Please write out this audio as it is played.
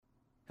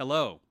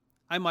Hello,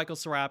 I'm Michael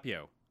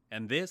Serapio,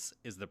 and this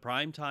is the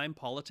Primetime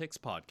Politics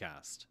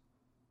Podcast.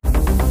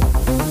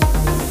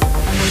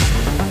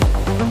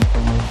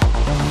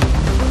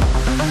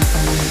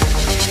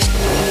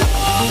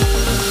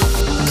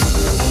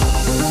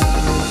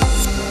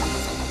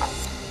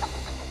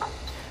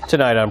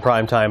 Tonight on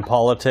Primetime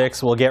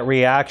Politics, we'll get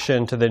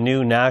reaction to the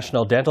new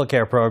National Dental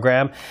Care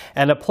Program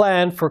and a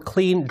plan for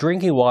clean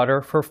drinking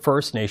water for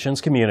First Nations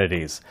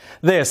communities.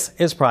 This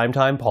is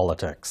Primetime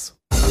Politics.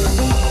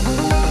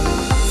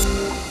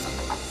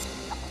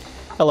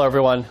 Hello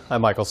everyone,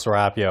 I'm Michael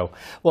Serapio.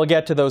 We'll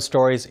get to those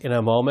stories in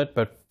a moment,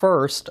 but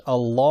first, a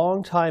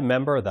longtime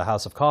member of the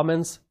House of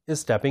Commons is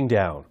stepping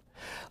down.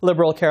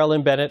 Liberal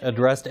Carolyn Bennett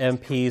addressed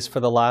MPs for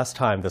the last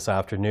time this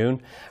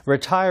afternoon,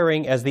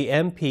 retiring as the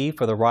MP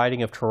for the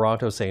riding of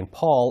Toronto-St.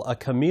 Paul, a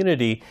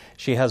community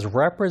she has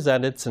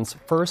represented since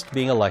first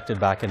being elected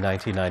back in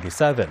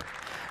 1997.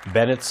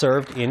 Bennett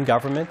served in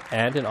government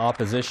and in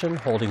opposition,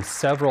 holding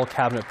several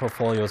cabinet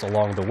portfolios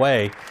along the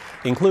way,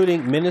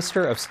 including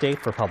Minister of State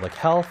for Public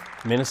Health,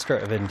 Minister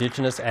of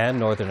Indigenous and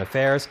Northern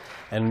Affairs,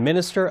 and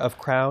Minister of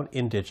Crown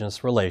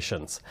Indigenous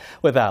Relations.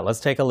 With that, let's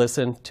take a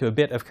listen to a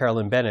bit of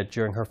Carolyn Bennett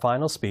during her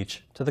final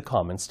speech to the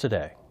Commons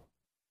today.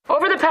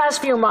 Over the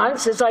past few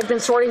months, as I've been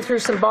sorting through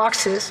some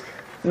boxes,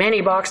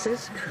 many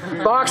boxes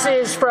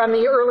from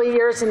the early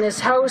years in this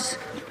House,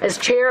 as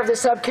chair of the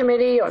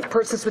subcommittee on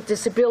persons with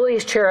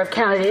disabilities, chair of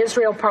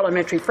Canada-Israel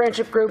Parliamentary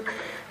Friendship Group,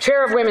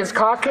 chair of Women's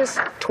Caucus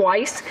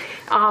twice,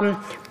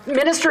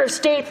 Minister of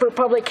State for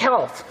Public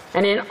Health,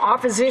 and in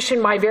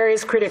opposition my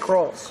various critic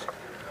roles.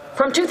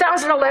 From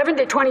 2011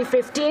 to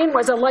 2015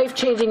 was a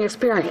life-changing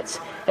experience,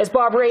 as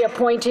Bob Ray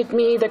appointed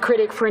me the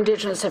critic for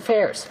Indigenous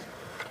Affairs.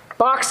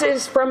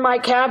 Boxes from my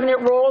cabinet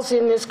roles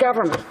in this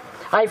government,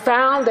 I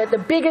found that the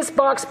biggest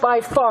box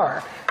by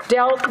far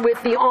dealt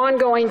with the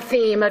ongoing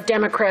theme of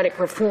democratic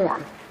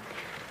reform.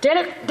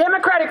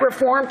 Democratic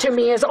reform to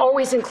me has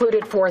always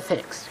included four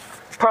things: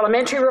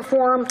 parliamentary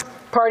reform,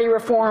 party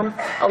reform,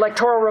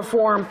 electoral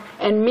reform,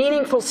 and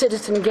meaningful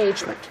citizen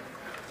engagement.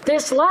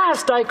 This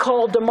last I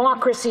call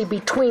democracy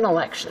between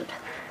elections.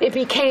 It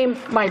became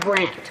my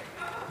brand.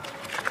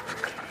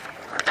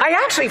 I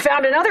actually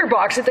found another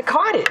box at the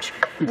cottage,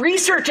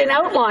 research and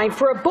outline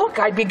for a book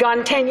I'd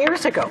begun 10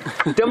 years ago,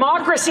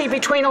 Democracy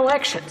Between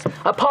Elections,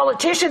 a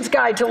politician's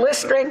guide to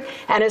listening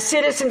and a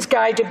citizen's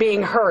guide to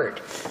being heard.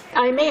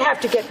 I may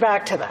have to get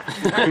back to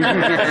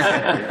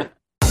that.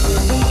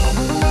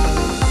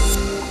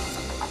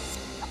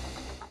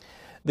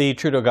 The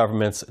Trudeau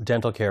government's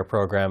dental care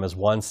program is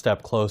one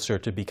step closer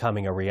to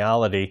becoming a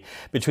reality.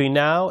 Between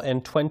now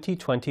and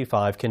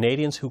 2025,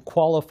 Canadians who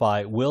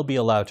qualify will be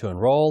allowed to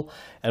enroll.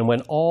 And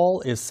when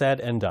all is said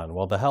and done,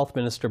 well, the health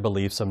minister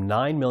believes some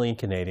 9 million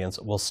Canadians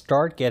will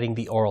start getting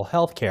the oral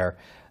health care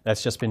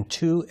that's just been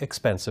too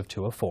expensive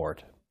to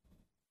afford.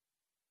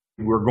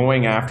 We're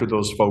going after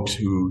those folks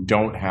who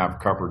don't have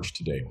coverage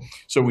today.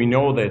 So we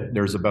know that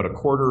there's about a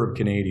quarter of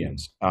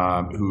Canadians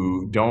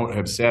who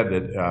have said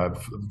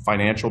that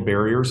financial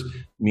barriers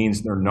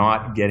means they're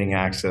not getting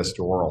access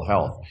to oral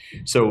health.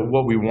 So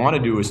what we want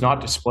to do is not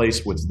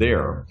displace what's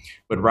there,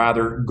 but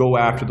rather go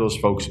after those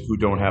folks who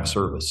don't have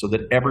service so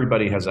that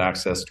everybody has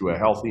access to a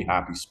healthy,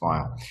 happy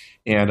smile.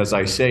 And as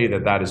I say,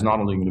 that is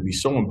not only going to be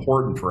so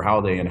important for how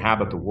they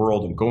inhabit the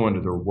world and go into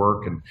their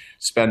work and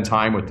spend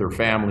time with their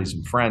families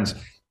and friends,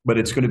 but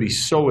it's going to be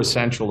so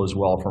essential as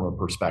well from a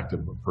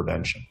perspective of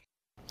prevention.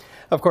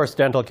 Of course,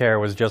 dental care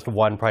was just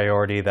one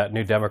priority that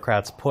New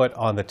Democrats put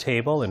on the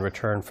table in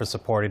return for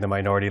supporting the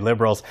minority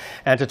Liberals.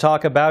 And to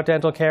talk about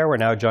dental care, we're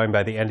now joined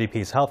by the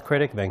NDP's health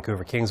critic,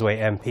 Vancouver Kingsway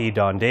MP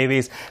Don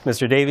Davies.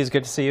 Mr. Davies,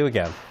 good to see you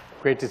again.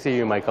 Great to see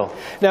you, Michael.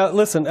 Now,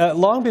 listen,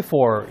 long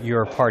before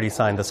your party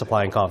signed the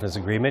Supply and Confidence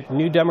Agreement,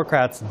 New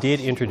Democrats did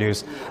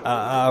introduce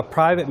a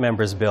private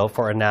member's bill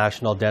for a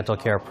national dental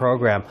care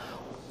program.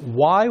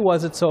 Why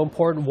was it so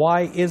important?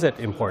 Why is it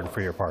important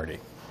for your party?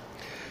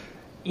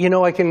 You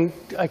know, I can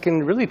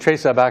really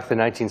trace that back to the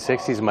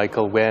 1960s,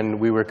 Michael, when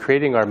we were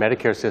creating our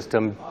Medicare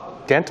system.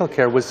 Dental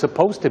care was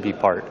supposed to be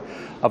part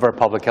of our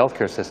public health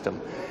care system.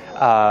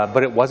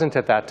 But it wasn't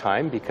at that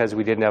time because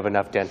we didn't have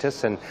enough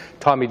dentists. And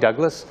Tommy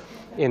Douglas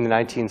in the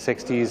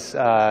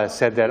 1960s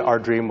said that our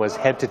dream was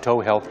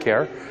head-to-toe health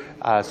care.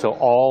 So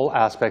all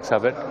aspects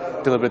of it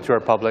delivered through our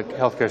public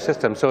health care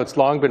system. So it's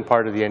long been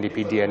part of the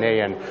NDP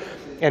DNA.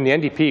 And the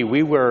NDP,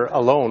 we were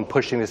alone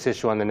pushing this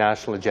issue on the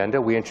national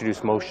agenda. We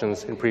introduced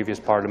motions in previous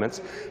parliaments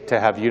to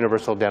have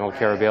universal dental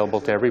care available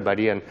to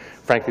everybody, and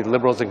frankly, the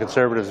Liberals and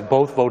Conservatives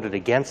both voted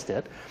against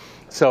it.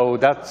 So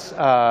that's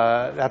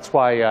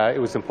why it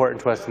was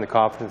important to us in the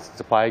Confidence and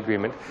Supply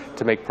Agreement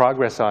to make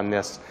progress on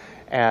this.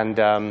 And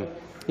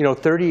you know,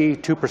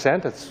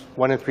 32%, that's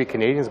 1 in 3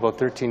 Canadians, about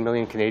 13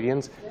 million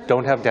Canadians,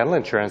 don't have dental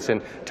insurance.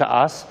 And to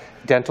us,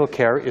 dental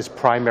care is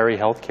primary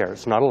health care.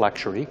 It's not a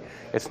luxury.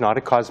 It's not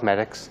a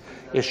cosmetics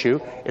issue.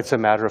 It's a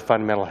matter of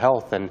fundamental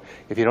health. And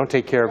if you don't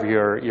take care of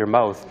your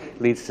mouth,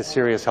 it leads to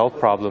serious health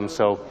problems.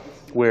 So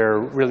we're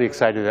really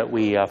excited that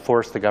we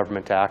forced the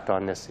government to act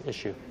on this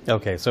issue.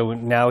 Okay, so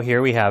now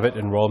here we have it.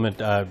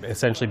 Enrollment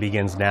essentially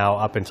begins now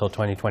up until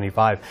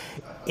 2025.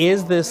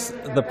 Is this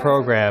the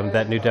program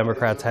that New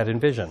Democrats had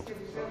envisioned?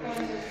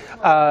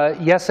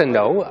 Yes and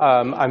no.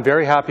 I'm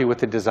very happy with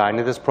the design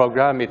of this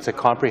program. It's a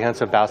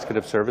comprehensive basket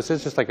of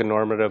services, just like a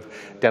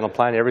normative dental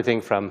plan,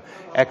 everything from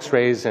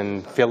x-rays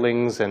and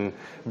fillings and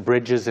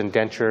bridges and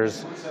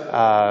dentures,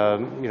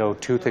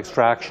 tooth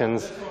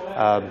extractions,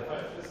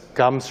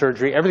 gum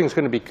surgery. Everything's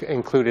going to be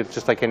included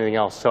just like anything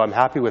else. So I'm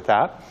happy with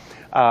that.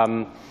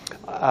 I'm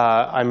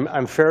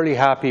fairly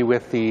happy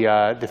with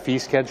the fee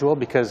schedule,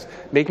 because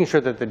making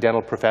sure that the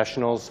dental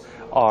professionals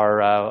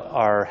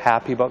are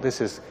happy about this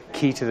is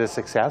key to the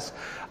success.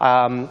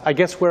 I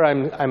guess where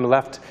I'm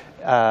left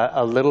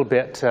a little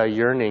bit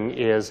yearning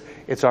is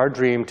it's our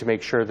dream to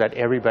make sure that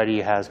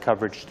everybody has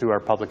coverage through our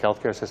public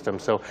health care system.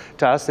 So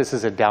to us, this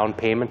is a down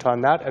payment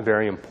on that, a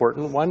very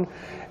important one.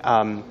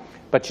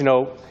 But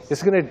this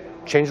is going to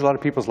change a lot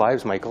of people's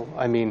lives, Michael.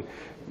 I mean,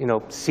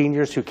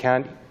 seniors who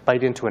can't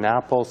bite into an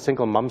apple,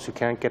 single moms who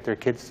can't get their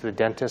kids to the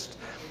dentist.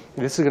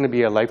 This is going to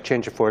be a life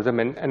changer for them,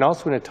 and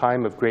also in a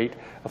time of great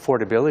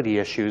affordability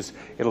issues,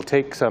 it'll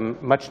take some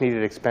much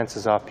needed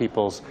expenses off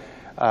people's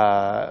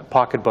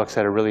pocketbooks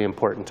at a really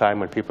important time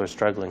when people are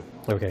struggling.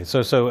 Okay,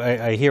 so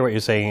I hear what you're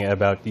saying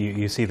about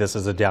you see this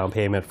as a down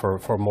payment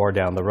for more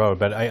down the road,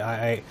 but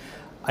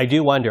I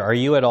do wonder, are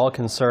you at all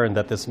concerned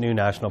that this new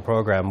national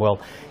program will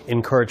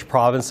encourage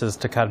provinces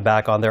to cut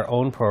back on their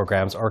own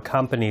programs or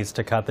companies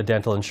to cut the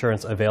dental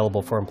insurance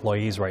available for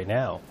employees right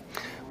now?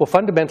 Well,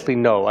 fundamentally,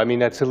 no. I mean,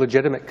 that's a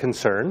legitimate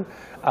concern,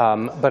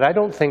 but I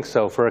don't think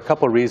so for a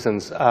couple of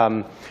reasons.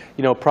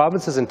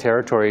 Provinces and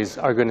territories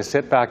are going to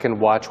sit back and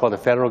watch while the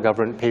federal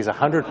government pays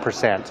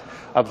 100%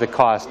 of the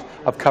cost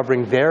of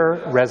covering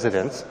their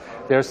residents,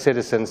 their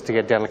citizens, to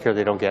get dental care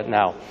they don't get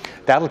now.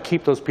 That'll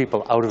keep those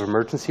people out of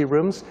emergency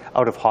rooms,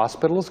 out of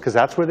hospitals, because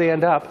that's where they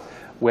end up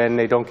when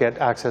they don't get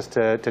access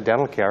to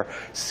dental care,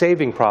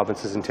 saving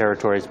provinces and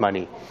territories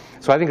money.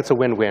 So I think it's a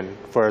win-win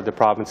for the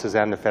provinces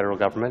and the federal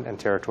government and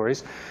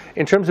territories.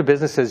 In terms of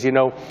businesses,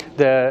 the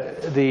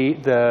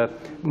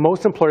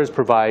most employers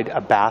provide a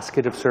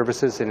basket of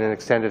services in an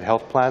extended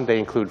health plan. They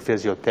include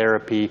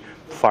physiotherapy,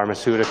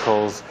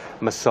 pharmaceuticals,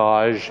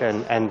 massage,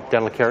 and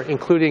dental care,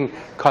 including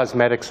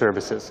cosmetic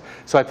services.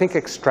 So I think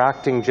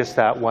extracting just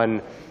that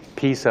one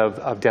piece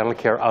of dental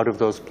care out of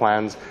those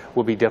plans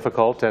will be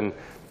difficult and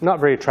not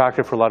very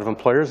attractive for a lot of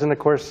employers. And of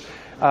course,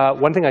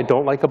 one thing I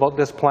don't like about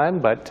this plan,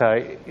 but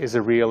is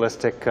a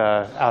realistic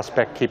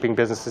aspect keeping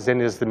businesses in,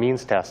 is the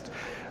means test,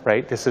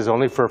 right? This is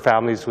only for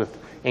families with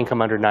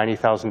income under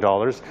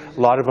 $90,000. A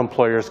lot of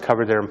employers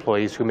cover their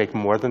employees who make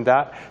more than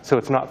that, so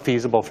it's not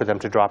feasible for them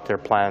to drop their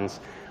plans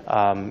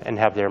and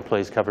have their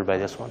employees covered by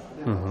this one.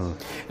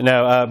 Mm-hmm.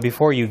 Now,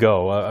 before you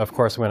go, of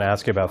course, I'm going to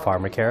ask you about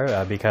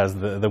pharmacare, because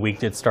the week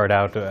did start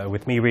out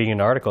with me reading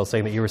an article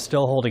saying that you were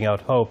still holding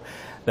out hope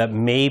that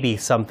maybe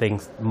something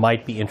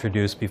might be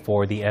introduced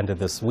before the end of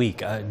this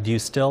week. Do you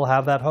still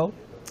have that hope?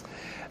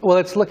 Well,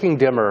 it's looking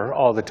dimmer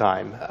all the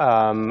time.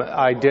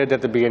 I did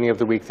at the beginning of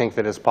the week think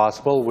that it's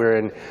possible. We're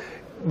in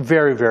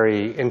very,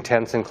 very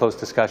intense and close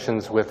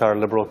discussions with our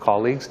Liberal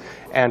colleagues,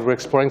 and we're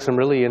exploring some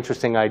really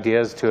interesting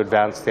ideas to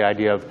advance the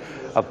idea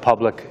of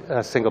public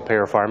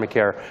single-payer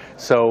pharmacare.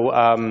 So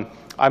I'm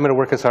going to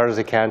work as hard as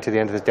I can to the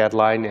end of the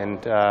deadline,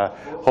 and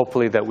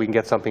hopefully that we can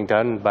get something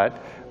done,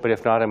 but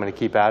if not, I'm going to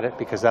keep at it,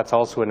 because that's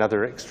also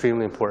another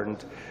extremely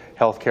important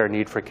healthcare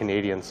need for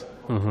Canadians.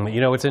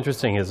 Mm-hmm. What's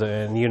interesting is,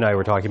 and you and I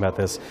were talking about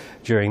this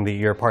during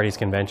your party's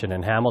convention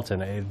in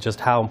Hamilton,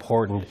 just how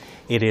important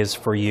it is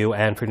for you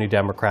and for New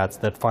Democrats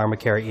that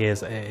pharmacare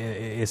is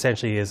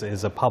essentially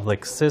is a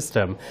public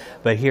system,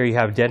 but here you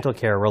have dental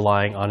care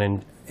relying on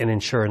an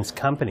insurance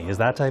company. Is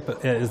that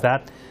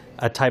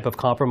a type of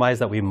compromise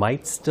that we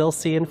might still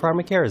see in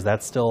pharmacare? Is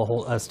that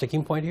still a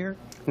sticking point here?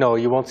 No,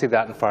 you won't see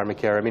that in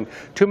pharmacare. I mean,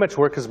 too much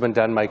work has been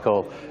done,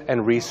 Michael,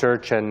 and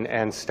research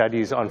and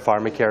studies on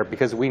pharmacare,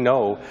 because we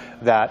know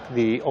that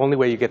the only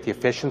way you get the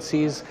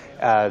efficiencies,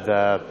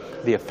 the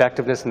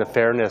effectiveness and the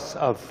fairness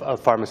of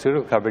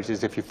pharmaceutical coverage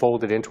is if you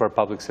fold it into our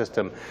public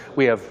system.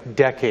 We have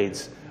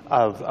decades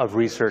of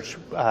research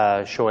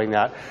showing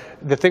that.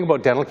 The thing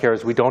about dental care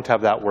is we don't have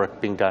that work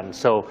being done.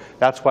 So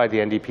that's why the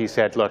NDP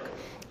said, look,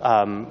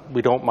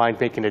 we don't mind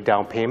making a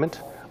down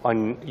payment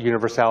on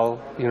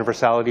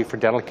universality for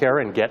dental care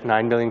and get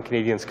 9 million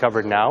Canadians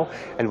covered now,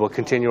 and we'll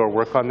continue our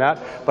work on that.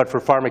 But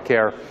for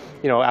pharmacare,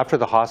 after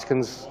the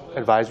Hoskins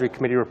Advisory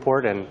Committee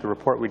report and the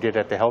report we did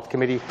at the Health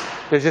Committee,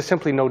 there's just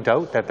simply no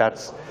doubt that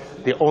that's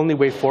the only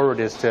way forward,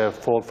 is to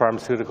fold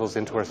pharmaceuticals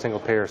into our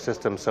single-payer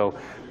system. So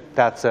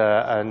that's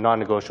a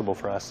non-negotiable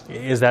for us.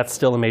 Is that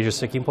still a major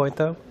sticking point,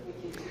 though?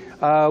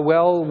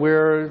 Well,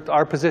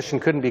 our position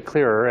couldn't be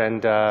clearer,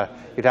 and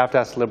you'd have to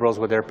ask Liberals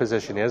what their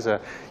position is.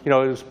 It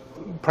was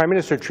Prime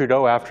Minister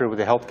Trudeau, after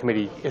the Health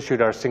Committee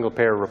issued our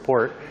single-payer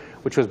report,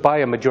 which was by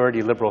a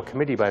majority Liberal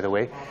committee, by the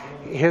way,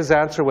 his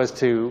answer was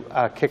to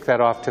kick that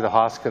off to the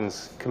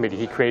Hoskins Committee.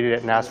 He created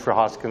it and asked for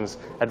Hoskins'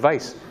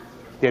 advice.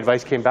 The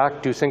advice came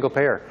back, do single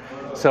payer.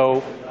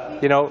 So,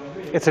 you know,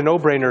 it's a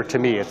no-brainer to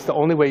me. It's the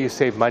only way you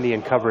save money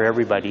and cover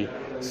everybody.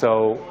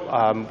 So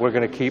we're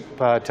going to keep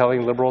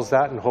telling Liberals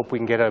that and hope we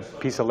can get a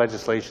piece of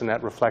legislation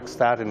that reflects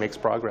that and makes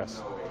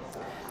progress.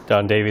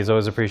 Don Davies,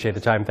 always appreciate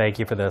the time. Thank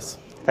you for this.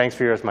 Thanks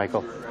for yours,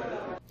 Michael.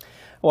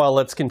 Well,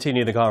 let's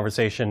continue the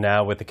conversation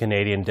now with the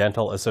Canadian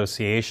Dental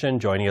Association.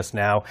 Joining us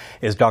now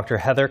is Dr.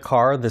 Heather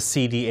Carr, the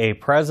CDA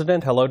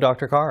president. Hello,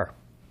 Dr. Carr.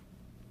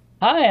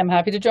 Hi, I'm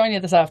happy to join you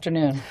this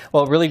afternoon.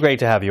 Well, really great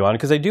to have you on,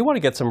 because I do want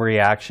to get some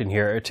reaction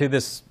here to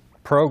this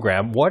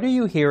program. What are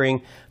you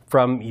hearing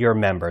from your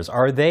members?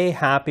 Are they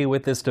happy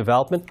with this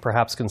development,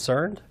 perhaps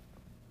concerned?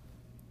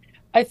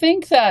 I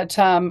think that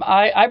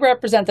I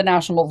represent the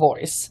national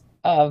voice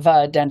of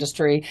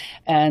dentistry,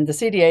 and the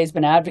CDA has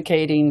been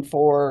advocating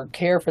for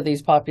care for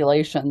these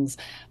populations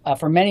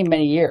for many,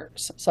 many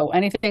years. So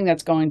anything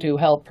that's going to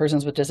help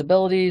persons with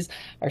disabilities,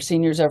 our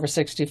seniors over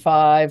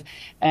 65,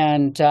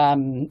 and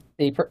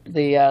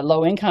the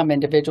low-income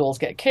individuals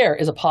get care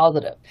is a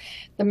positive.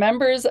 The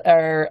members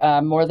are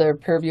more the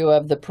purview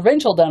of the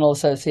provincial dental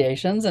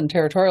associations and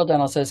territorial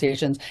dental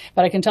associations,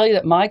 but I can tell you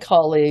that my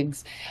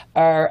colleagues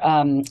are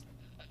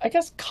I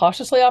guess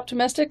cautiously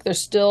optimistic.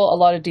 There's still a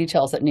lot of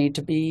details that need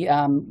to be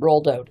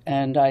rolled out.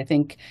 And I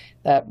think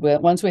that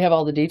once we have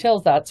all the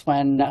details, that's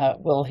when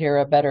we'll hear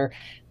a better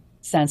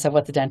sense of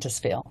what the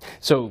dentists feel.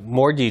 So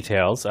more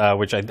details,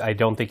 which I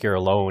don't think you're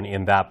alone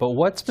in that. But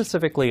what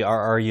specifically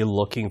are you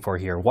looking for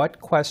here?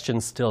 What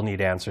questions still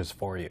need answers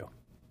for you?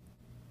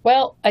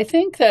 Well, I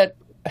think that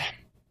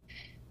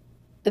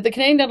the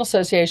Canadian Dental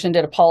Association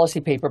did a policy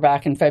paper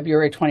back in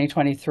February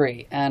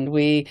 2023, and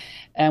we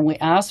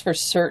asked for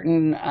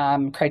certain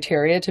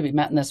criteria to be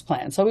met in this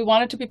plan. So we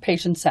want it to be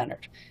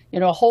patient-centered, a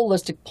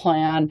holistic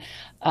plan,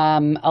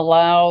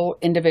 allow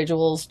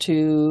individuals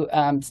to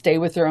stay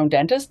with their own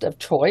dentist of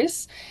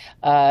choice,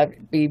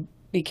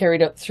 be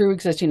carried out through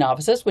existing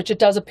offices, which it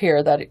does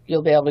appear that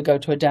you'll be able to go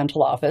to a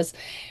dental office.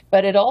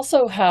 But it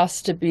also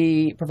has to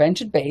be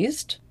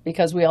prevention-based,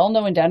 because we all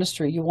know in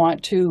dentistry you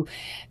want to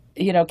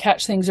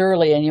catch things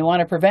early, and you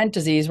want to prevent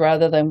disease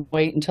rather than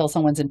wait until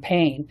someone's in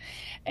pain.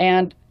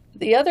 And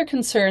the other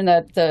concern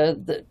that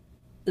the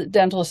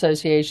Dental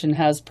Association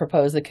has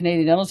proposed, the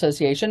Canadian Dental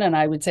Association, and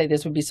I would say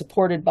this would be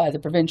supported by the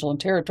provincial and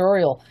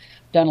territorial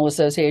dental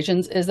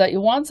associations, is that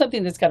you want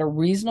something that's got a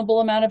reasonable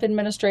amount of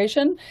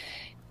administration.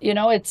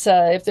 It's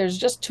if there's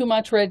just too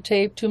much red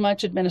tape, too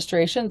much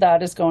administration,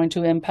 that is going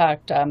to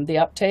impact the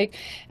uptake,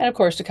 and of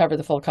course to cover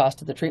the full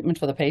cost of the treatment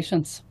for the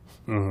patients.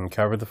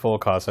 Cover the full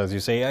cost, as you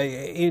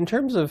say. In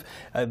terms of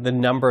the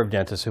number of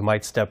dentists who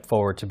might step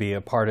forward to be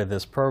a part of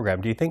this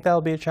program, do you think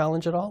that'll be a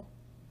challenge at all?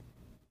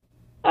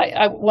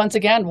 Once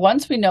again,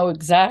 once we know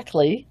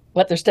exactly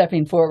what they're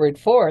stepping forward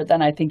for,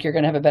 then I think you're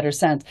going to have a better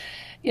sense.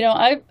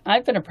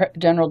 I've been a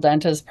general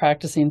dentist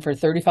practicing for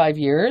 35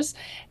 years,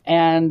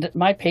 and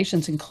my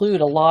patients include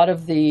a lot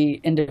of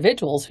the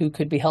individuals who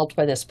could be helped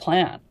by this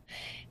plan.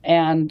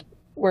 And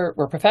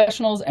we're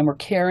professionals, and we're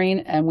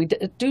caring, and we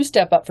do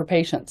step up for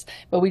patients,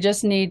 but we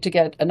just need to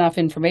get enough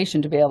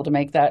information to be able to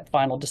make that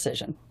final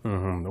decision.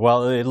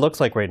 Well, it looks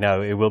like right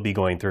now it will be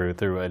going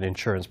through an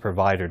insurance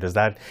provider. Does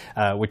that,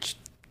 which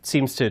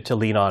seems to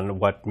lean on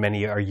what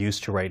many are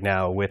used to right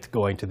now with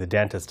going to the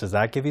dentist, does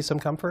that give you some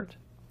comfort?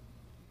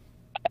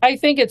 I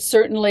think it's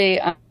certainly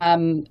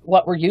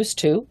what we're used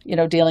to,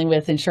 dealing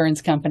with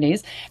insurance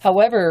companies.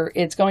 However,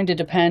 it's going to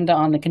depend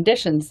on the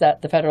conditions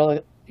that the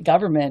federal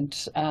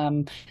government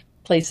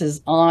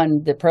places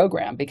on the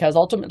program, because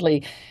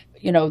ultimately,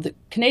 the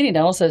Canadian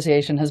Dental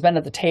Association has been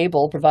at the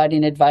table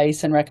providing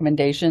advice and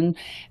recommendation,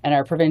 and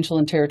our provincial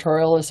and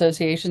territorial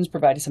associations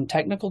providing some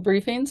technical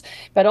briefings,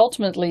 but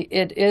ultimately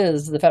it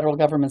is the federal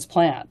government's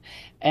plan.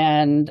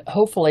 And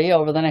hopefully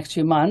over the next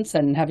few months,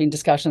 and having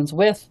discussions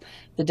with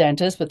the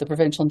dentists, with the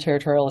provincial and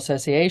territorial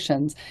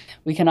associations,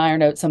 we can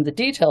iron out some of the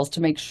details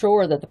to make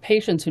sure that the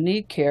patients who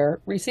need care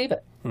receive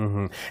it.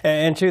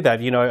 And to that,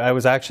 I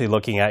was actually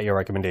looking at your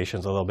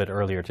recommendations a little bit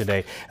earlier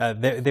today.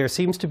 There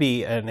seems to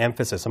be an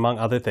emphasis, among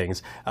other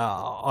things,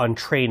 on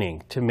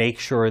training to make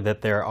sure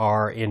that there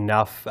are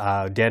enough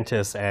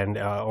dentists and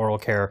oral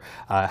care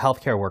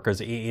healthcare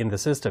workers in the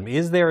system.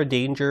 Is there a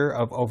danger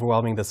of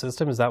overwhelming the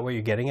system? Is that what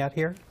you're getting at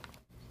here?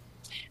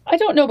 I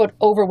don't know about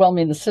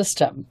overwhelming the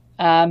system,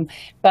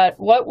 but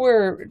what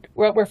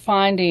we're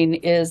finding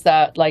is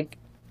that, like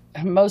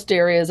most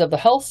areas of the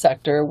health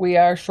sector, we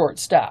are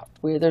short-staffed.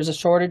 There's a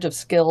shortage of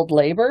skilled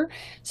labor.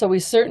 So we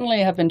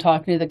certainly have been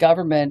talking to the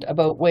government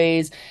about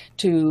ways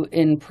to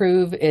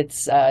improve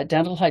its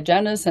dental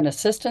hygienists and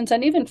assistants,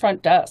 and even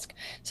front desk.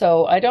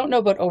 So I don't know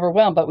about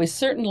overwhelm, but we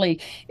certainly,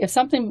 if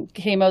something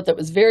came out that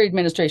was very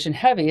administration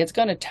heavy, it's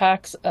going to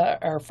tax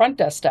our front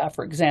desk staff,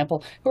 for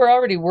example, who are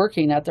already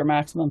working at their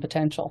maximum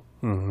potential.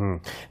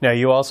 Now,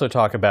 you also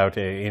talk about,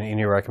 in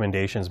your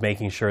recommendations,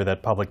 making sure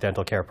that public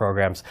dental care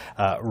programs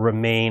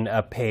remain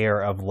a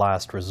payer of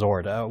last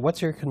resort.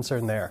 What's your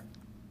concern there?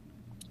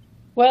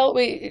 Well,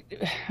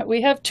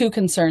 we have two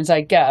concerns,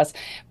 I guess.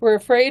 We're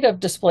afraid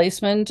of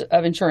displacement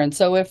of insurance.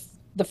 So if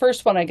the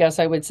first one, I guess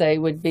I would say,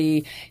 would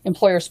be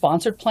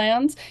employer-sponsored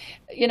plans.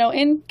 You know,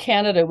 in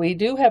Canada, we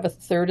do have a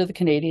third of the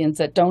Canadians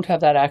that don't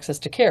have that access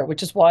to care,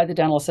 which is why the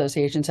dental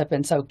associations have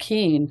been so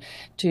keen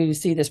to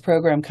see this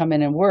program come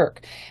in and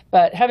work.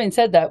 But having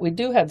said that, we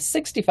do have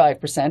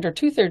 65%, or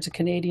two-thirds of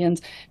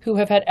Canadians, who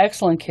have had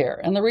excellent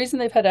care. And the reason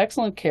they've had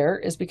excellent care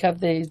is because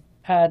they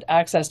had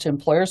access to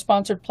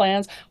employer-sponsored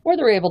plans, or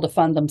they're able to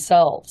fund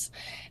themselves.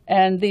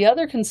 And the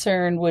other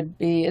concern would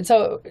be, and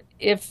so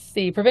if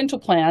the provincial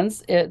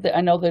plans,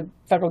 I know the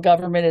federal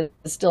government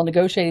is still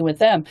negotiating with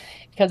them,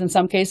 because in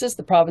some cases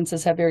the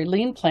provinces have very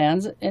lean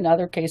plans, in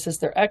other cases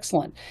they're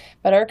excellent.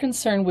 But our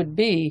concern would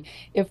be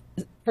if,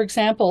 for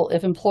example,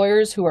 if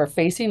employers who are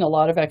facing a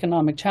lot of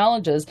economic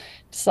challenges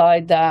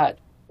decide that,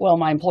 well,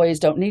 my employees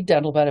don't need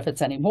dental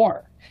benefits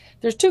anymore.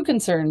 There's two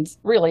concerns,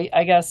 really.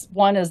 I guess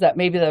one is that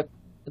maybe the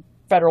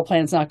federal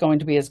plan is not going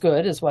to be as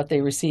good as what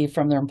they receive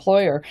from their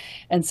employer.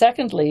 And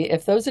secondly,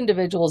 if those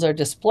individuals are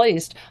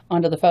displaced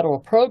onto the federal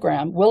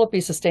program, will it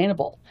be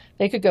sustainable?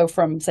 They could go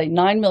from, say,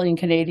 9 million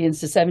Canadians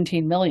to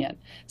 17 million.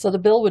 So the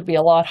bill would be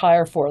a lot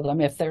higher for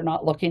them if they're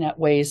not looking at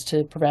ways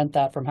to prevent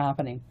that from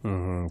happening.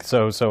 Mm-hmm.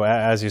 So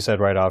as you said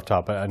right off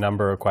top, a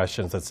number of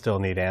questions that still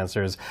need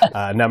answers,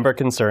 a number of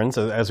concerns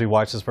as we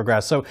watch this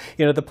progress. So,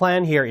 you know, the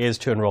plan here is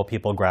to enroll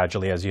people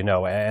gradually, as you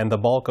know, and the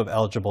bulk of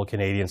eligible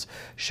Canadians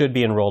should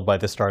be enrolled by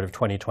the start of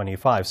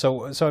 2025.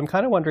 So I'm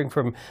kind of wondering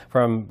from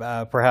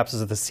perhaps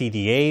as the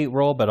CDA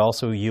role, but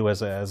also you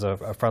as a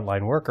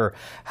frontline worker,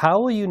 how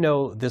will you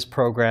know this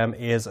program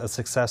is a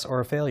success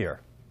or a failure?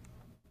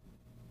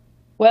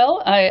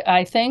 Well,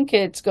 I think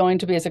it's going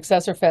to be a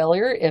success or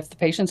failure if the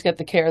patients get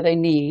the care they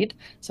need.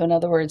 So in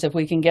other words, if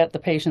we can get the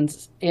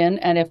patients in,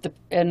 and if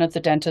the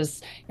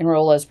dentists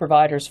enroll as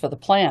providers for the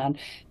plan,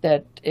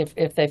 that if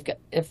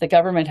the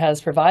government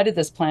has provided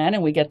this plan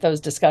and we get those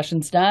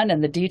discussions done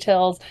and the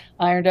details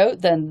ironed out,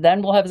 then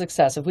we'll have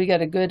success. If we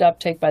get a good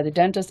uptake by the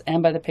dentists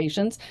and by the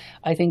patients,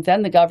 I think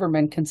then the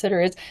government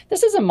considers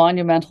this is a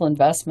monumental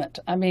investment.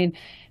 I mean,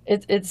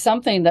 it's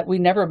something that we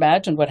never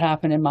imagined would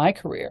happen in my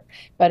career,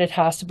 but it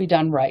has to be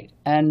done right.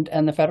 And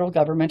the federal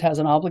government has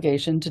an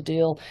obligation to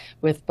deal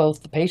with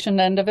both the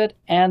patient end of it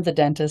and the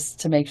dentists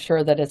to make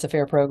sure that it's a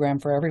fair program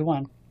for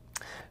everyone.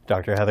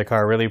 Dr. Heather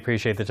Carr, really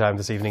appreciate the time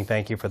this evening.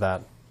 Thank you for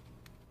that.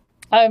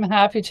 I'm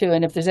happy to.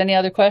 And if there's any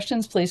other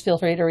questions, please feel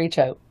free to reach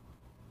out.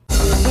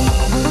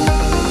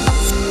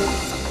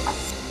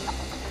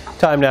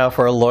 Time now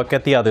for a look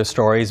at the other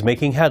stories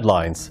making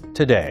headlines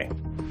today.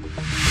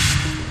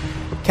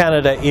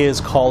 Canada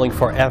is calling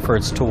for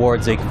efforts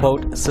towards a,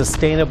 quote,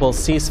 sustainable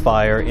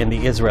ceasefire in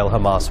the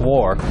Israel-Hamas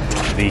war.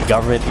 The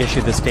government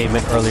issued the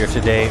statement earlier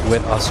today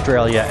with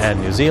Australia and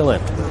New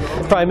Zealand.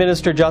 Prime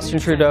Minister Justin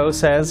Trudeau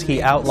says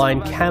he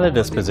outlined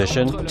Canada's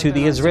position to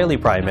the Israeli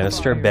Prime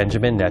Minister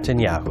Benjamin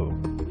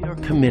Netanyahu. We are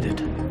committed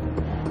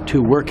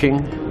to working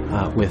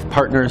with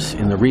partners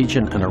in the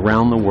region and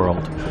around the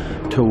world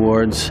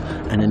towards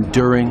an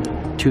enduring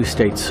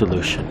two-state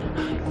solution.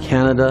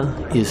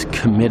 Canada is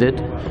committed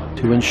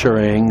to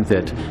ensuring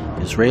that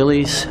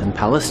Israelis and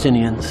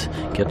Palestinians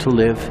get to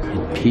live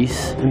in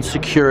peace and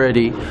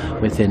security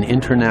within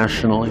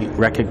internationally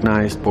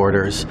recognized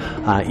borders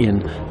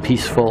in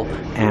peaceful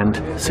and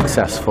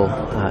successful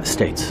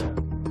states.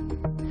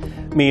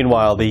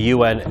 Meanwhile, the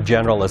UN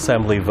General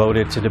Assembly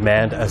voted to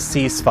demand a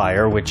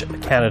ceasefire, which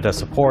Canada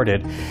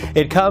supported.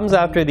 It comes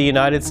after the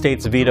United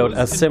States vetoed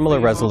a similar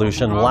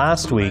resolution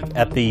last week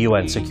at the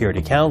UN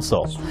Security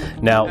Council.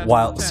 Now,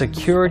 while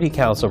Security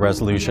Council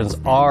resolutions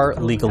are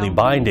legally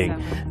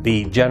binding,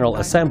 the General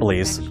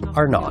Assemblies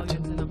are not.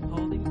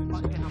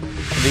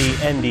 The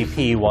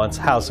NDP wants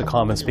House of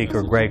Commons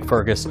Speaker Greg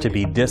Fergus to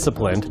be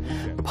disciplined,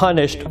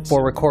 punished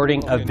for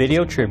recording a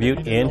video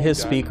tribute in his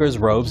speaker's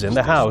robes in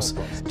the House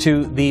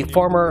to the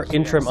former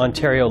interim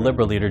Ontario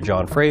Liberal leader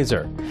John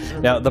Fraser.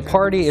 Now, the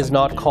party is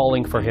not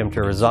calling for him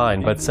to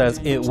resign, but says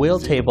it will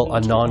table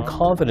a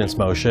non-confidence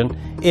motion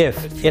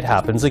if it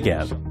happens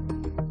again.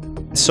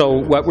 So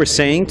what we're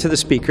saying to the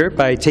Speaker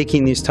by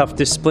taking these tough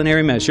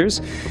disciplinary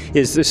measures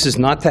is this is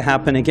not to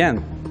happen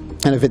again.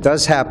 And if it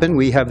does happen,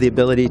 we have the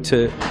ability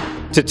to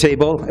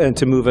table and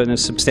to move in a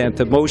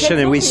substantive motion,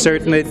 and we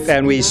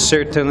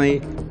certainly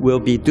will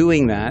be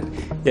doing that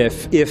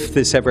if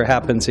this ever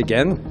happens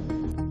again.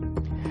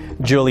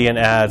 Julian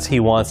adds he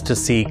wants to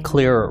see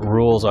clearer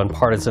rules on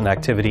partisan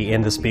activity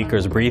in the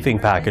Speaker's briefing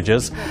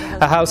packages.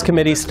 A House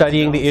committee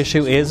studying the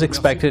issue is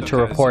expected to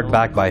report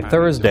back by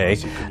Thursday.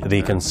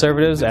 The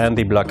Conservatives and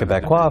the Bloc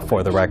Québécois,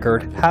 for the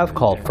record, have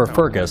called for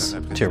Fergus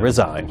to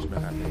resign.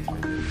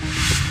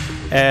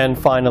 And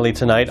finally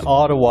tonight,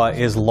 Ottawa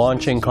is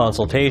launching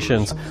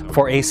consultations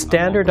for a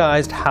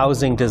standardized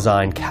housing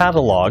design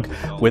catalog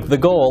with the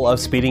goal of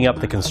speeding up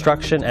the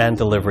construction and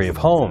delivery of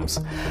homes.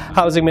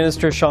 Housing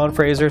Minister Sean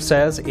Fraser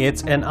says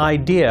it's an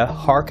idea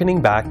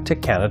harkening back to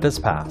Canada's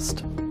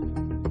past.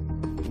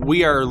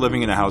 We are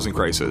living in a housing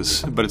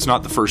crisis, but it's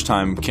not the first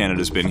time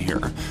Canada's been here.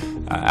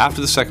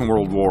 After the Second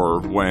World War,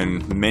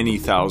 when many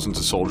thousands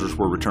of soldiers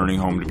were returning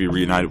home to be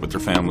reunited with their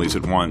families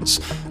at once,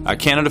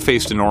 Canada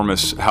faced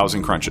enormous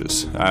housing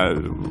crunches.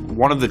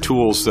 One of the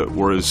tools that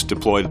was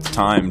deployed at the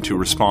time to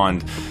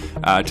respond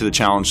to the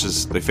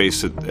challenges they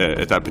faced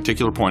at that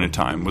particular point in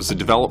time was the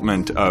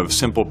development of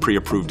simple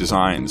pre-approved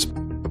designs.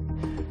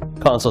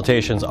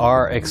 Consultations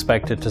are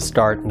expected to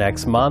start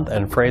next month,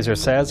 and Fraser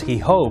says he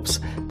hopes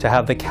to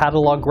have the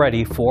catalog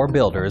ready for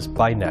builders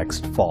by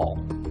next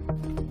fall.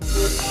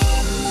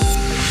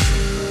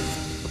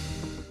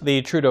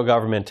 The Trudeau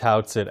government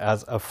touts it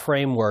as a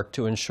framework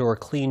to ensure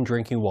clean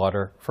drinking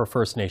water for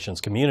First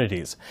Nations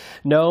communities.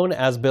 Known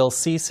as Bill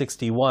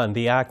C-61,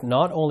 the Act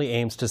not only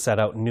aims to set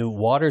out new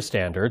water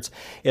standards,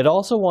 it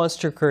also wants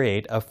to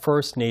create a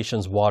First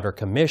Nations Water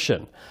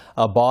Commission,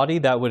 a body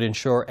that would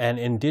ensure an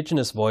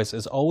Indigenous voice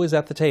is always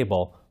at the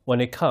table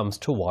when it comes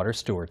to water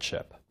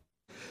stewardship.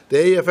 The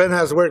AFN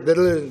has worked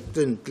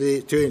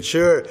diligently to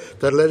ensure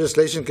that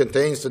legislation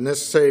contains the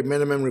necessary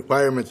minimum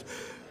requirements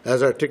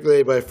as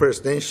articulated by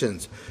First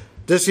Nations.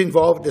 This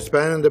involved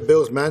expanding the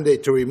bill's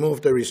mandate to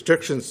remove the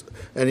restrictions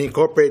and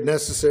incorporate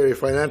necessary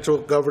financial,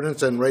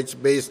 governance, and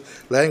rights-based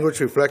language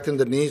reflecting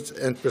the needs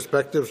and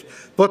perspectives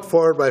put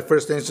forward by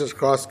First Nations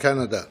across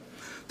Canada.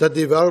 The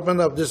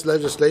development of this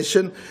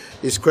legislation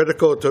is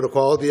critical to the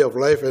quality of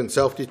life and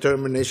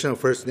self-determination of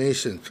First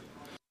Nations.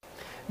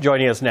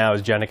 Joining us now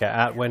is Jenica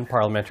Atwin,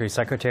 Parliamentary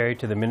Secretary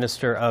to the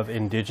Minister of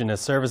Indigenous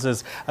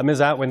Services.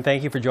 Ms. Atwin,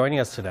 thank you for joining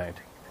us tonight.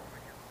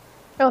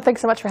 Oh,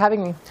 thanks so much for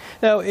having me.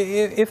 Now,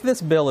 if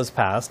this bill is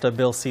passed,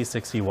 Bill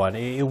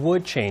C-61, it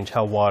would change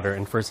how water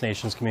in First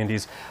Nations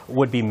communities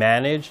would be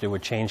managed. It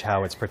would change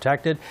how it's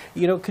protected.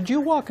 Could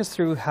you walk us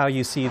through how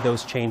you see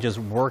those changes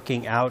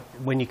working out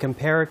when you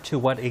compare it to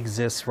what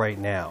exists right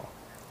now?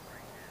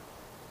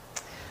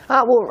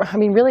 Well, I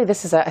mean, really,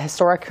 this is a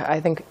historic, I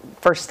think,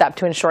 first step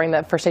to ensuring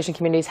that First Nation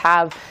communities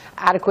have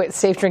adequate,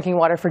 safe drinking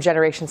water for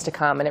generations to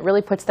come. And it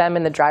really puts them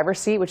in the driver's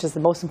seat, which is the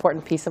most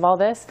important piece of all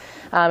this.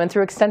 And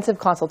through extensive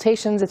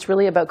consultations, it's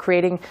really about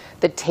creating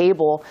the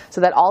table so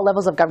that all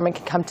levels of government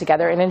can come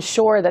together and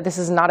ensure that this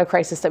is not a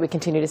crisis that we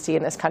continue to see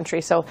in this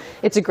country. So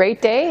it's a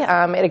great day.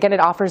 Again,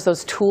 it offers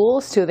those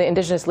tools to the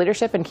Indigenous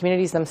leadership and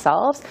communities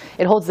themselves.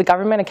 It holds the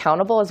government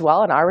accountable as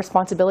well, and our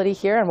responsibility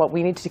here and what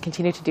we need to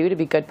continue to do to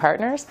be good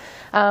partners.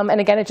 And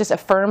again, it just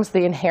affirms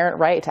the inherent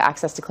right to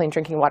access to clean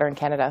drinking water in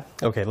Canada.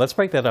 Okay, let's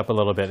break that up a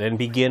little bit and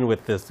begin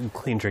with this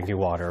clean drinking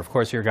water. Of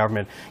course, your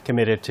government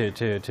committed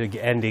to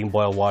ending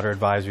boil water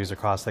advisories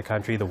across the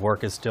country. The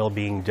work is still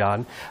being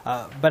done.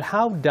 But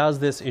how does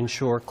this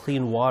ensure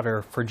clean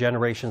water for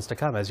generations to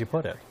come, as you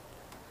put it?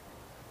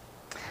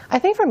 I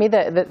think for me,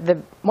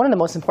 one of the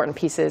most important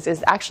pieces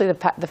is actually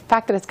the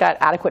fact that it's got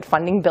adequate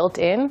funding built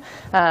in.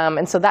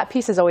 And so that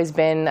piece has always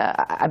been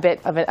a bit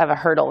of a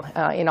hurdle,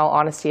 in all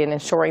honesty, in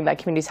ensuring that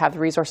communities have the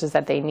resources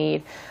that they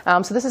need.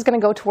 So this is going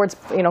to go towards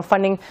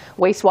funding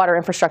wastewater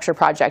infrastructure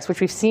projects, which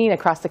we've seen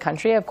across the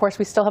country. Of course,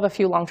 we still have a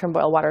few long-term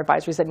boil water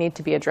advisories that need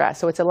to be addressed.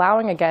 So it's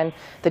allowing, again,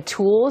 the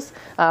tools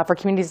for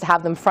communities to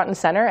have them front and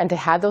center and to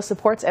have those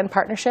supports and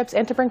partnerships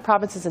and to bring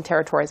provinces and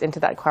territories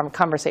into that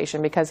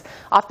conversation, because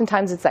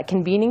oftentimes it's that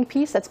convening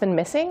piece that's been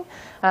missing.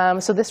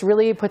 So this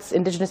really puts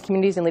Indigenous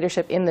communities and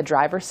leadership in the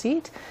driver's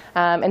seat,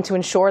 and to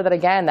ensure that,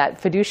 again,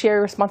 that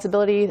fiduciary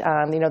responsibility,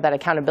 that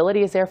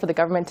accountability is there for the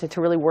government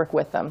to really work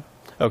with them.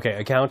 Okay,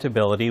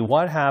 accountability.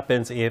 What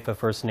happens if a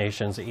First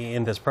Nations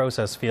in this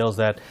process feels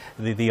that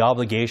the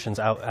obligations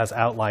as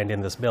outlined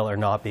in this bill are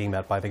not being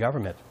met by the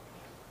government?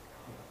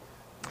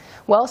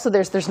 Well, so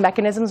there's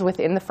mechanisms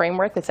within the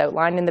framework that's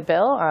outlined in the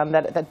bill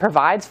that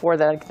provides for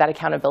that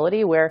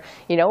accountability, where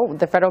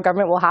the federal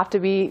government will have to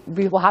be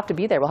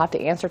there. We'll have to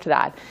answer to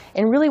that.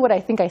 And really, what I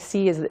think I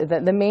see is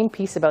the main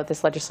piece about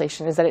this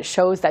legislation is that it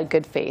shows that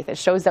good faith. It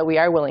shows that we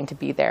are willing to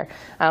be there.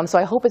 So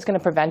I hope it's going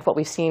to prevent what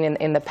we've seen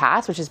in the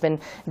past, which has been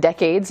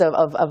decades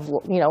of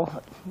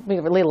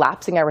really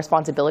lapsing our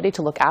responsibility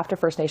to look after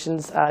First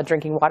Nations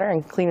drinking water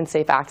and clean and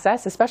safe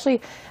access,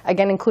 especially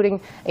again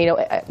including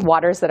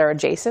waters that are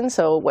adjacent.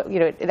 So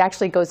it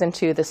actually goes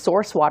into the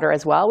source water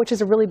as well, which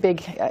is a really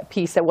big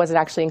piece that wasn't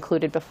actually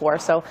included before.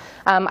 So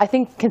I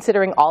think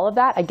considering all of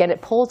that, again,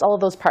 it pulls all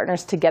of those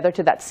partners together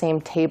to that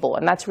same table,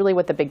 and that's really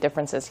what the big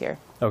difference is here.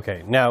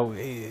 Okay. Now,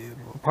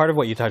 part of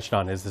what you touched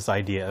on is this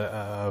idea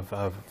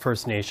of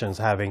First Nations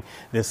having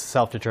this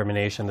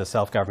self-determination, the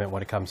self-government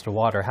when it comes to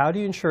water. How do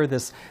you ensure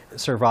this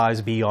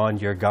survives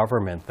beyond your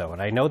government, though?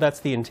 And I know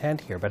that's the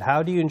intent here, but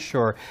how do you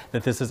ensure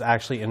that this is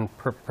actually in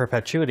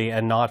perpetuity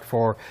and not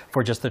for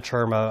just the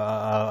term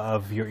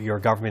of your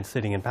government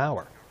sitting in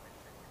power?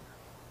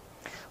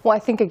 Well, I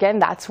think, again,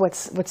 that's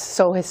what's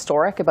so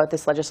historic about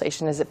this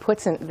legislation is it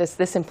puts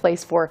this in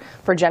place for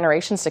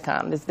generations to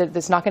come.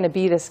 There's not going to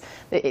be this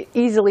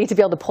easily to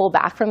be able to pull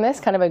back from this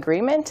kind of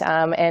agreement.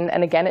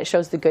 And again, it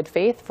shows the good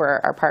faith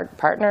for our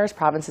partners,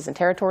 provinces and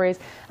territories.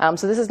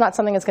 So this is not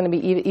something that's going to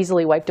be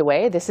easily wiped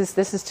away. This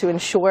is to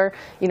ensure,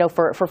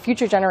 for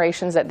future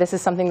generations that this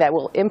is something that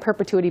will in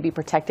perpetuity be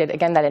protected.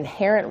 Again, that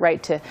inherent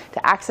right to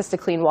access to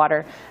clean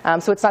water.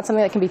 So it's not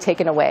something that can be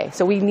taken away.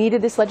 So we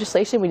needed this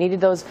legislation. We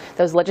needed those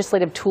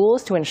legislative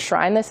tools to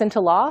enshrine this into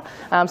law.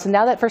 So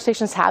now that First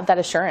Nations have that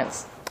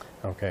assurance.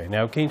 Okay.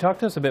 Now, can you talk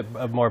to us a bit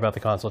more about the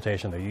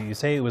consultation, though? You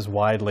say it was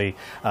widely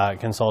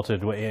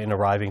consulted in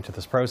arriving to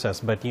this process,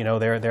 but,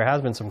 there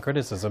has been some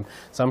criticism.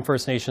 Some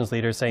First Nations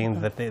leaders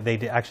saying that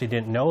they actually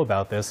didn't know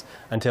about this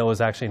until it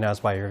was actually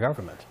announced by your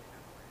government.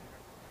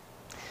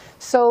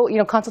 So,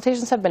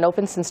 consultations have been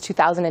open since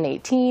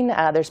 2018.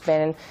 There's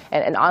been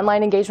an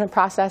online engagement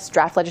process.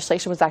 Draft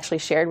legislation was actually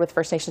shared with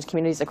First Nations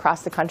communities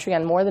across the country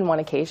on more than one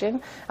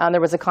occasion.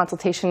 There was a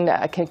consultation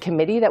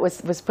committee that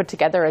was put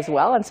together as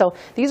well. And so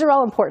these are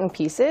all important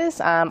pieces.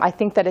 I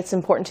think that it's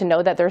important to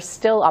know that there's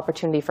still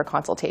opportunity for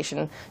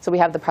consultation. So we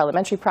have the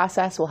parliamentary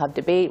process, we'll have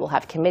debate, we'll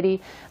have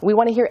committee. We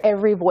want to hear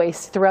every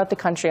voice throughout the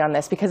country on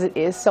this because it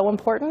is so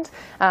important.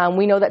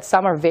 We know that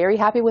some are very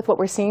happy with what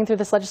we're seeing through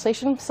this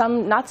legislation,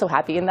 some not so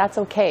happy, and that's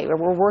okay.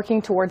 We're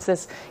working towards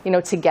this,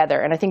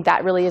 together, and I think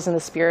that really is in the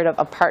spirit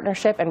of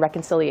partnership and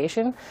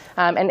reconciliation.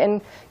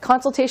 And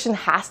consultation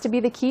has to be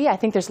the key. I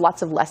think there's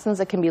lots of lessons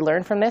that can be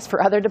learned from this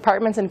for other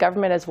departments and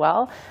government as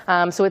well.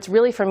 So it's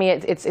really, for me,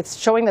 it's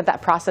showing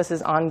that process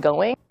is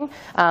ongoing,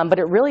 but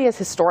it really is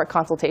historic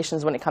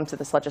consultations when it comes to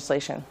this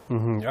legislation.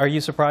 Mm-hmm. Are you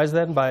surprised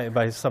then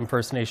by some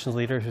First Nations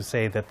leaders who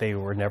say that they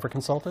were never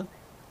consulted?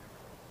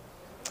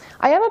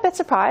 I am a bit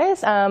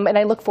surprised, and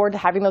I look forward to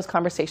having those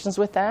conversations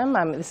with them.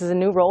 This is a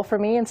new role for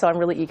me, and so I'm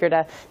really eager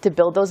to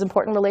build those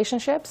important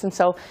relationships. And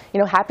so,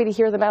 happy to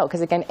hear them out,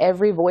 because again,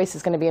 every voice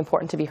is going to be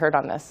important to be heard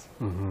on this.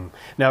 Mm-hmm.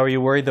 Now, are you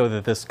worried, though,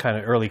 that this kind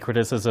of early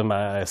criticism,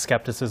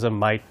 skepticism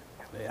might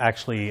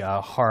actually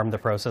harm the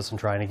process in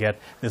trying to get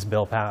this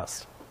bill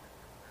passed?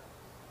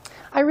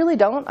 I really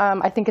don't.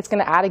 I think it's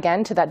going to add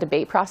again to that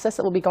debate process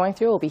that we'll be going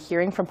through. We'll be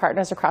hearing from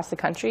partners across the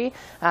country.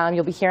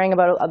 You'll be hearing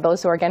about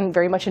those who are, again,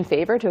 very much in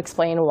favor to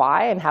explain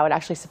why and how it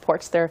actually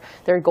supports their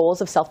goals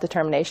of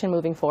self-determination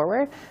moving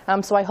forward.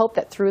 So I hope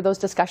that through those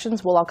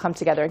discussions, we'll all come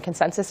together in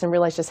consensus and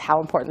realize just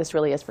how important this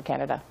really is for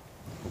Canada.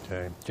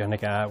 Okay.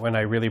 Jenica, Atwin,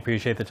 I really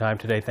appreciate the time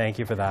today. Thank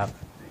you for that.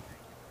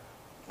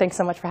 Thanks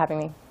so much for having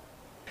me.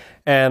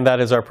 And that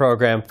is our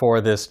program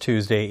for this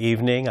Tuesday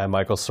evening. I'm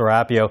Michael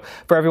Serapio.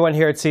 For everyone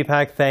here at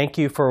CPAC, thank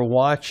you for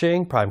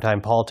watching.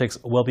 Primetime Politics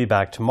will be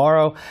back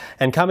tomorrow.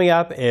 And coming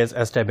up is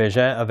Esther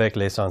Bégin avec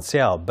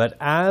l'essentiel. But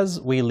as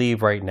we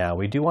leave right now,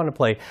 we do want to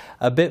play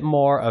a bit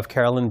more of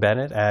Carolyn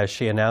Bennett as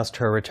she announced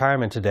her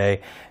retirement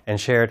today and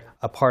shared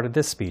a part of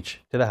this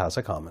speech to the House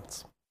of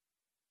Commons.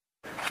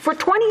 For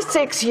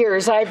 26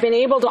 years, I've been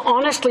able to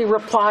honestly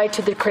reply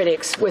to the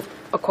critics with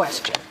a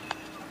question.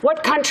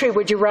 What country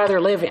would you rather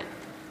live in?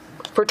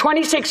 For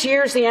 26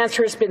 years, the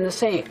answer has been the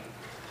same.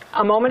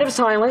 A moment of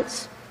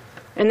silence,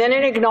 and then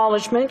an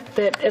acknowledgement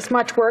that as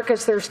much work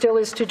as there still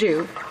is to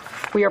do,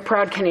 we are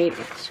proud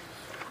Canadians.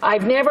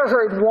 I've never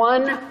heard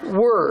one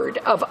word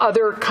of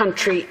other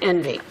country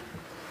envy.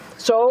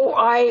 So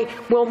I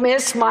will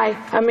miss my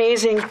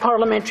amazing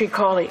parliamentary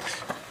colleagues.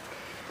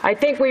 I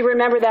think we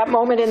remember that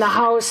moment in the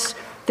House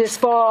this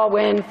fall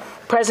when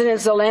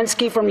President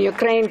Zelensky from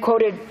Ukraine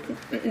quoted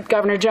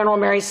Governor General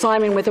Mary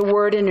Simon with a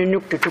word in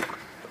Inuktitut.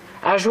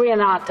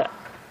 Ajwianata.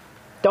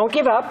 Don't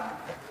give up.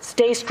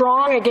 Stay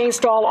strong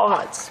against all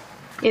odds.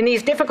 In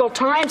these difficult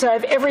times, I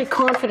have every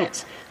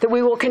confidence that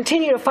we will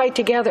continue to fight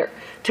together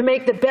to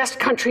make the best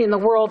country in the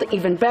world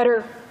even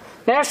better.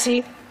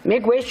 Merci,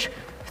 miigwech,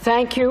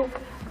 thank you,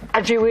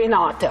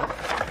 Ajwianata.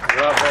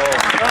 Bravo.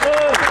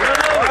 Bravo.